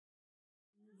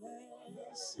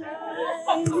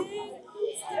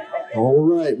All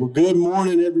right. Well, good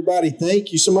morning, everybody.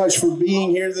 Thank you so much for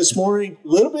being here this morning. A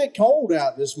little bit cold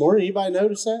out this morning. Anybody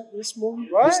notice that this morning?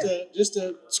 Right. Just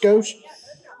a skosh.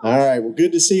 All right. Well,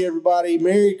 good to see everybody.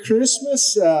 Merry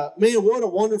Christmas. Man, what a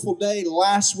wonderful day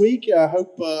last week. I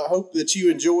hope that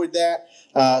you enjoyed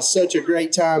that. Such a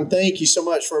great time. Thank you so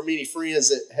much for our many friends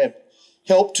that have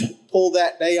helped pull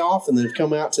that day off and that have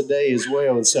come out today as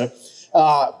well. And so,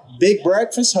 big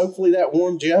breakfast. Hopefully that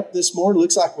warmed you up this morning.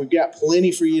 Looks like we've got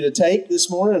plenty for you to take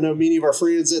this morning. I know many of our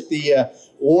friends at the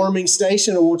warming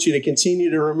station. I want you to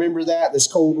continue to remember that. This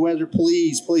cold weather,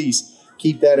 please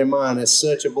keep that in mind. It's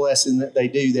such a blessing that they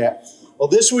do that. Well,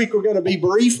 this week we're going to be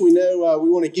brief. We know we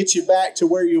want to get you back to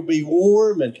where you'll be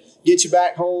warm and get you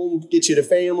back home, get you to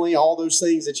family, all those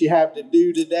things that you have to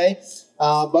do today.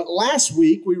 But last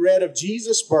week we read of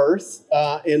Jesus' birth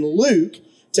in Luke.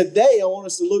 Today, I want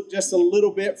us to look just a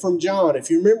little bit from John. If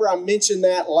you remember, I mentioned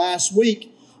that last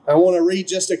week. I want to read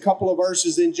just a couple of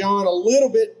verses in John, a little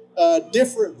bit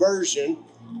different version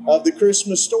of the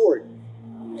Christmas story.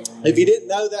 If you didn't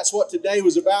know, that's what today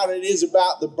was about. It is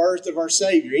about the birth of our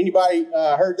Savior. Anybody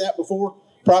heard that before?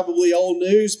 Probably old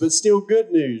news, but still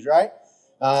good news, right?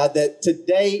 That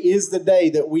today is the day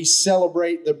that we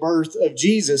celebrate the birth of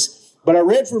Jesus. But I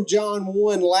read from John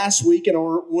 1 last week, and I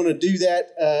want to do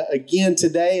that again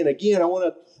today. And again, I want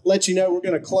to let you know we're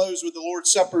going to close with the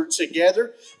Lord's Supper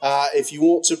together. If you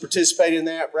want to participate in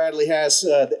that, Bradley has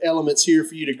the elements here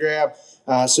for you to grab.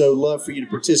 So love for you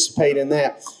to participate in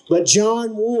that. But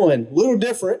John 1, a little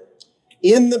different.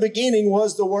 In the beginning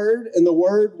was the Word, and the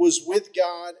Word was with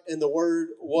God, and the Word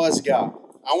was God.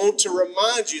 I want to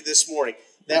remind you this morning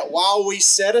that while we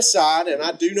set aside, and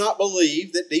I do not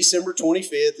believe that December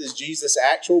 25th is Jesus'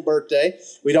 actual birthday.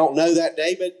 We don't know that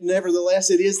day, but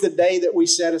nevertheless, it is the day that we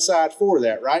set aside for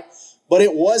that, right? But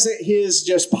it wasn't his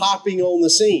just popping on the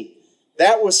scene.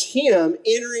 That was him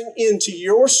entering into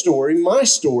your story, my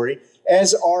story,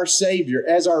 as our Savior,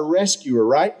 as our rescuer,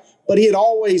 right? But he had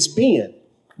always been.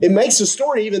 It makes the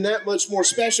story even that much more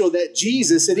special that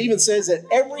Jesus, it even says that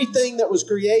everything that was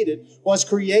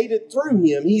created through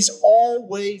him. He's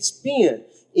always been.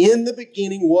 In the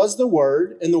beginning was the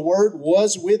Word, and the Word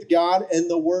was with God, and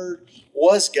the Word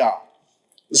was God.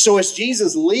 So it's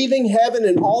Jesus leaving heaven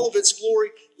in all of its glory,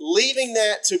 leaving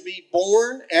that to be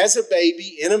born as a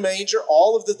baby in a manger,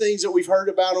 all of the things that we've heard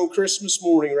about on Christmas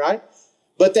morning, right?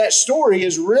 But that story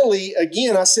is really,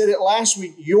 again, I said it last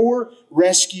week, your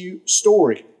rescue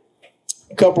story.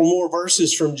 A couple more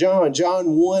verses from John.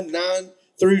 John 1, 9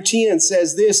 through 10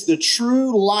 says this: the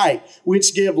true light,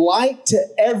 which give light to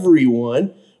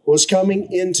everyone, was coming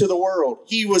into the world.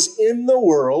 He was in the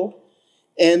world,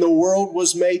 and the world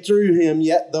was made through him,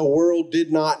 yet the world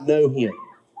did not know him.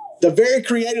 The very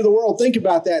creator of the world, think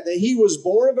about that he was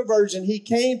born of a virgin, he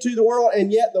came to the world,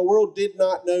 and yet the world did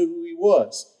not know who he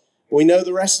was. We know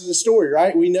the rest of the story,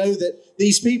 right? We know that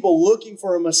these people looking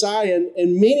for a Messiah,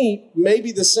 and many may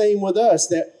be the same with us,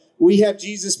 that we have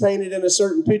Jesus painted in a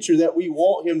certain picture that we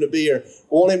want him to be or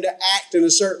want him to act in a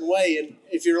certain way. And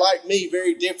if you're like me,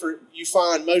 very different, you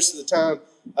find most of the time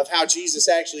of how Jesus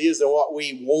actually is than what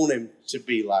we want him to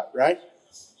be like, right?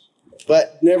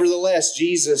 But nevertheless,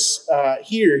 Jesus,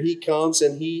 here he comes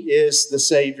and he is the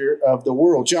Savior of the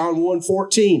world. John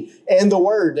 1:14, and the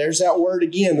Word, there's that word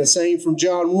again, the same from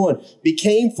John 1,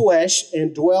 became flesh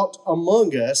and dwelt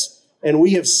among us, and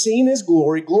we have seen his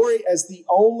glory as the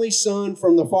only Son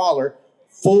from the Father,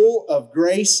 full of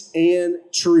grace and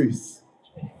truth.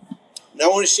 Now I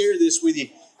want to share this with you.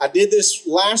 I did this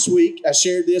last week. I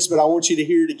shared this, but I want you to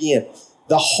hear it again.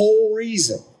 The whole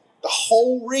reason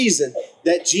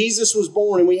that Jesus was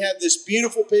born, and we have this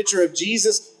beautiful picture of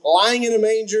Jesus lying in a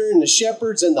manger and the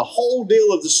shepherds and the whole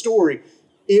deal of the story,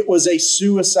 it was a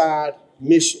suicide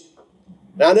mission.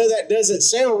 Now, I know that doesn't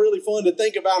sound really fun to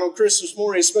think about on Christmas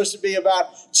morning. It's supposed to be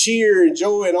about cheer and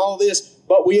joy and all this,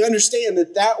 but we understand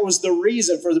that that was the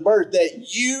reason for the birth, that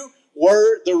you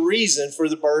were the reason for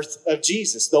the birth of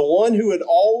Jesus, the one who had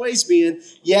always been,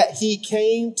 yet he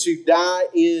came to die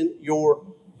in your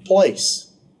place.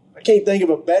 I can't think of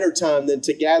a better time than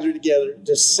to gather together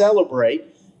to celebrate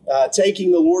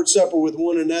taking the Lord's Supper with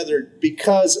one another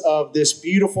because of this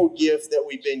beautiful gift that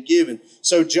we've been given.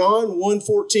 So John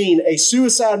 1:14, a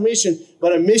suicide mission,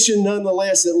 but a mission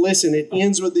nonetheless that, listen, it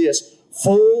ends with this: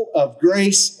 full of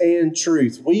grace and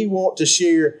truth. We want to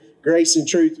share grace and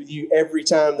truth with you every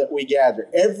time that we gather.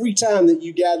 Every time that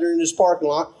you gather in this parking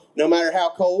lot, no matter how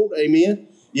cold, amen,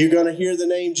 you're going to hear the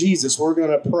name Jesus. We're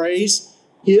going to praise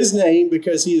his name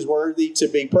because he is worthy to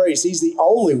be praised. He's the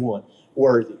only one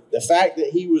worthy. The fact that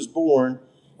he was born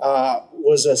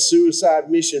was a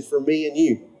suicide mission for me and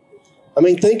you. I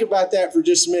mean, think about that for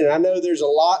just a minute. I know there's a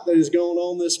lot that is going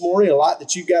on this morning, a lot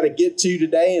that you've got to get to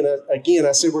today. And again,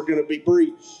 I said we're going to be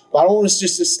brief. But I want us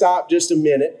just to stop just a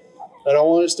minute. And I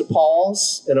want us to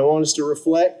pause. And I want us to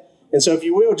reflect. And so if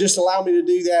you will, just allow me to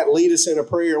do that. Lead us in a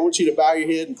prayer. I want you to bow your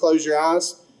head and close your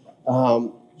eyes.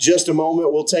 Just a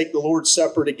moment. We'll take the Lord's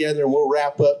Supper together and we'll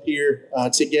wrap up here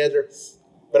together.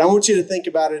 But I want you to think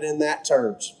about it in that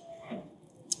terms.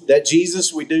 That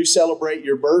Jesus, we do celebrate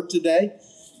your birth today.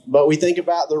 But we think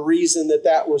about the reason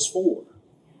that was for,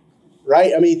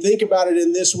 right? I mean, think about it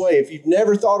in this way. If you've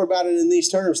never thought about it in these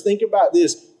terms, think about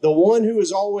this. The one who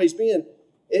has always been,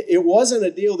 it wasn't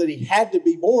a deal that he had to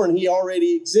be born. He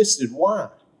already existed. Why?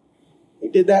 He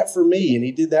did that for me and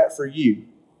he did that for you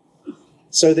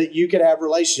so that you could have a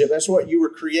relationship. That's what you were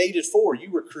created for.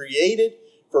 You were created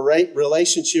for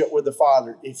relationship with the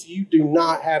Father. If you do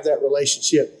not have that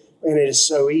relationship, man, it is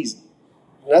so easy.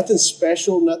 Nothing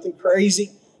special, nothing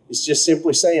crazy. It's just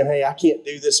simply saying, hey, I can't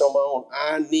do this on my own.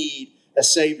 I need a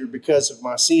Savior because of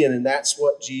my sin. And that's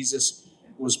what Jesus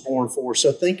was born for.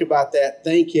 So think about that.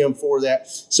 Thank him for that.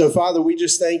 So, Father, we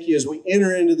just thank you as we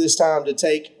enter into this time to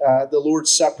take the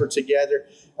Lord's Supper together.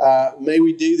 May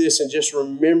we do this and just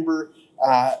remember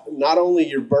not only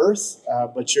your birth,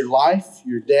 but your life,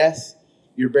 your death,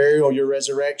 your burial, your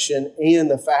resurrection,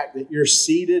 and the fact that you're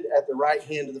seated at the right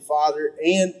hand of the Father.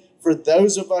 And for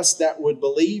those of us that would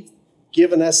believe,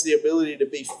 given us the ability to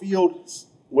be filled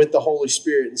with the Holy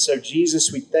Spirit. And so, Jesus,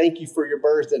 we thank you for your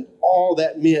birth and all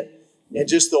that meant and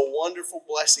just the wonderful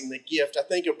blessing, the gift. I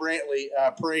think of Brantley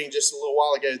praying just a little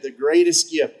while ago, the greatest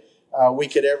gift we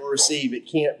could ever receive. It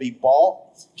can't be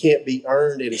bought, can't be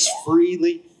earned. It is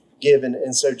freely given.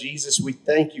 And so, Jesus, we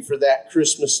thank you for that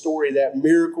Christmas story, that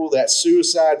miracle, that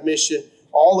suicide mission,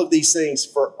 all of these things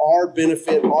for our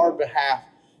benefit, our behalf,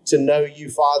 to know you,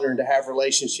 Father, and to have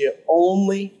relationship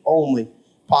only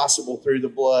possible through the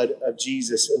blood of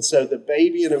Jesus. And so the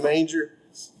baby in a manger,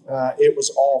 it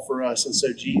was all for us. And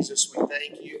so, Jesus, we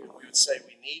thank you, and we would say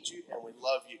we need you, and we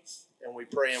love you, and we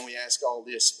pray and we ask all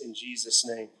this in Jesus'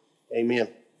 name. Amen.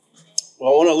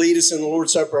 Well, I want to lead us in the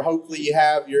Lord's Supper. Hopefully you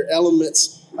have your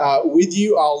elements with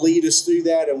you. I'll lead us through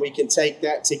that, and we can take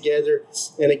that together.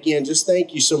 And again, just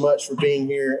thank you so much for being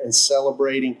here and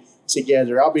celebrating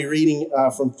together. I'll be reading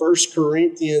from 1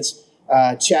 Corinthians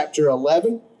chapter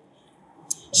 11,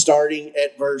 starting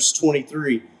at verse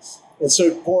 23. And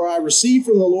so, for I received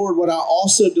from the Lord what I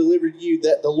also delivered you,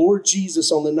 that the Lord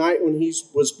Jesus, on the night when he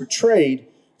was betrayed,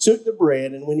 took the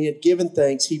bread, and when he had given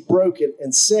thanks, he broke it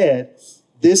and said,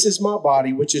 "This is my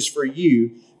body, which is for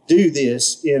you. Do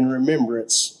this in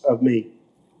remembrance of me."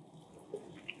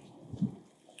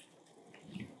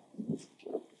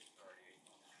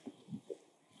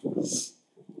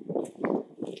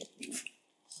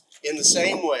 In the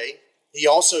same way, he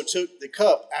also took the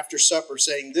cup after supper,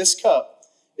 saying, "This cup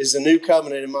is the new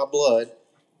covenant in my blood.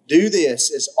 Do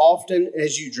this as often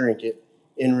as you drink it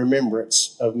in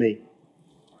remembrance of me."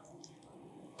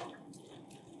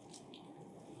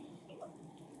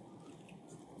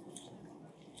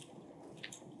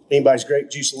 Anybody's grape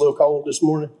juice a little cold this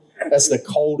morning? That's the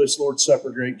coldest Lord's Supper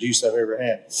grape juice I've ever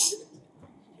had.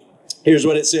 Here's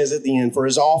what it says at the end. "For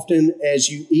as often as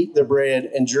you eat the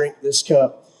bread and drink this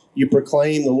cup, you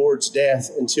proclaim the Lord's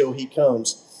death until he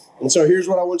comes." And so here's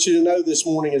what I want you to know this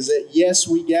morning is that, yes,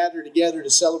 we gather together to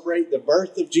celebrate the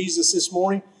birth of Jesus this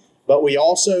morning, but we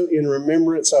also in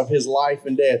remembrance of his life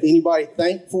and death. Anybody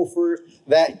thankful for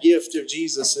that gift of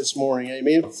Jesus this morning?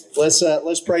 Amen.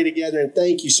 Let's pray together, and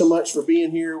thank you so much for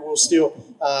being here. We'll still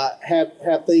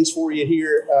have things for you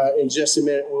here in just a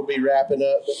minute. We'll be wrapping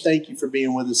up, but thank you for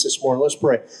being with us this morning. Let's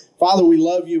pray. Father, we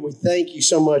love you. We thank you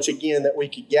so much again that we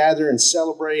could gather and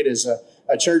celebrate as a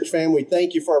church family.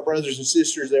 Thank you for our brothers and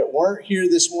sisters that weren't here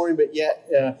this morning, but yet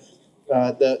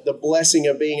the blessing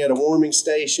of being at a warming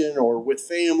station or with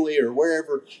family or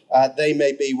wherever they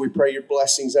may be. We pray your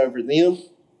blessings over them.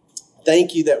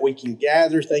 Thank you that we can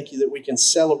gather. Thank you that we can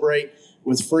celebrate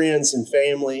with friends and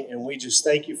family. And we just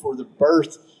thank you for the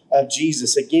birth of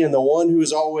Jesus. Again, the one who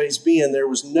has always been. There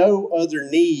was no other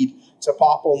need to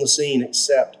pop on the scene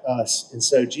except us. And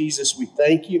so, Jesus, we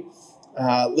thank you.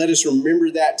 Let us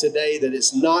remember that today, that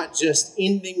it's not just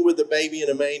ending with a baby in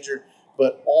a manger,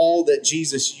 but all that,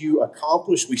 Jesus, you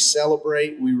accomplished. We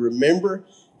celebrate, we remember,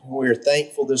 and we are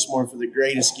thankful this morning for the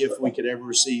greatest gift we could ever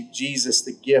receive. Jesus,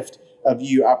 the gift of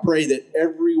you. I pray that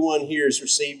everyone here has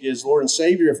received you as Lord and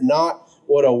Savior. If not,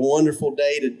 what a wonderful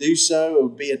day to do so. It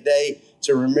would be a day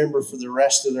to remember for the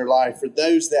rest of their life. For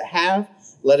those that have,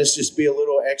 let us just be a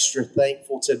little extra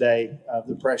thankful today of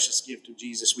the precious gift of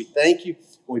Jesus. We thank you.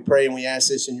 We pray and we ask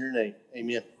this in your name.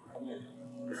 Amen.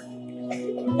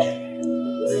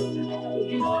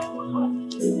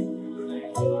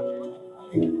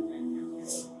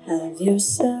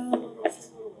 yourself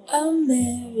a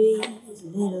merry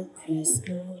little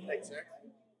Christmas.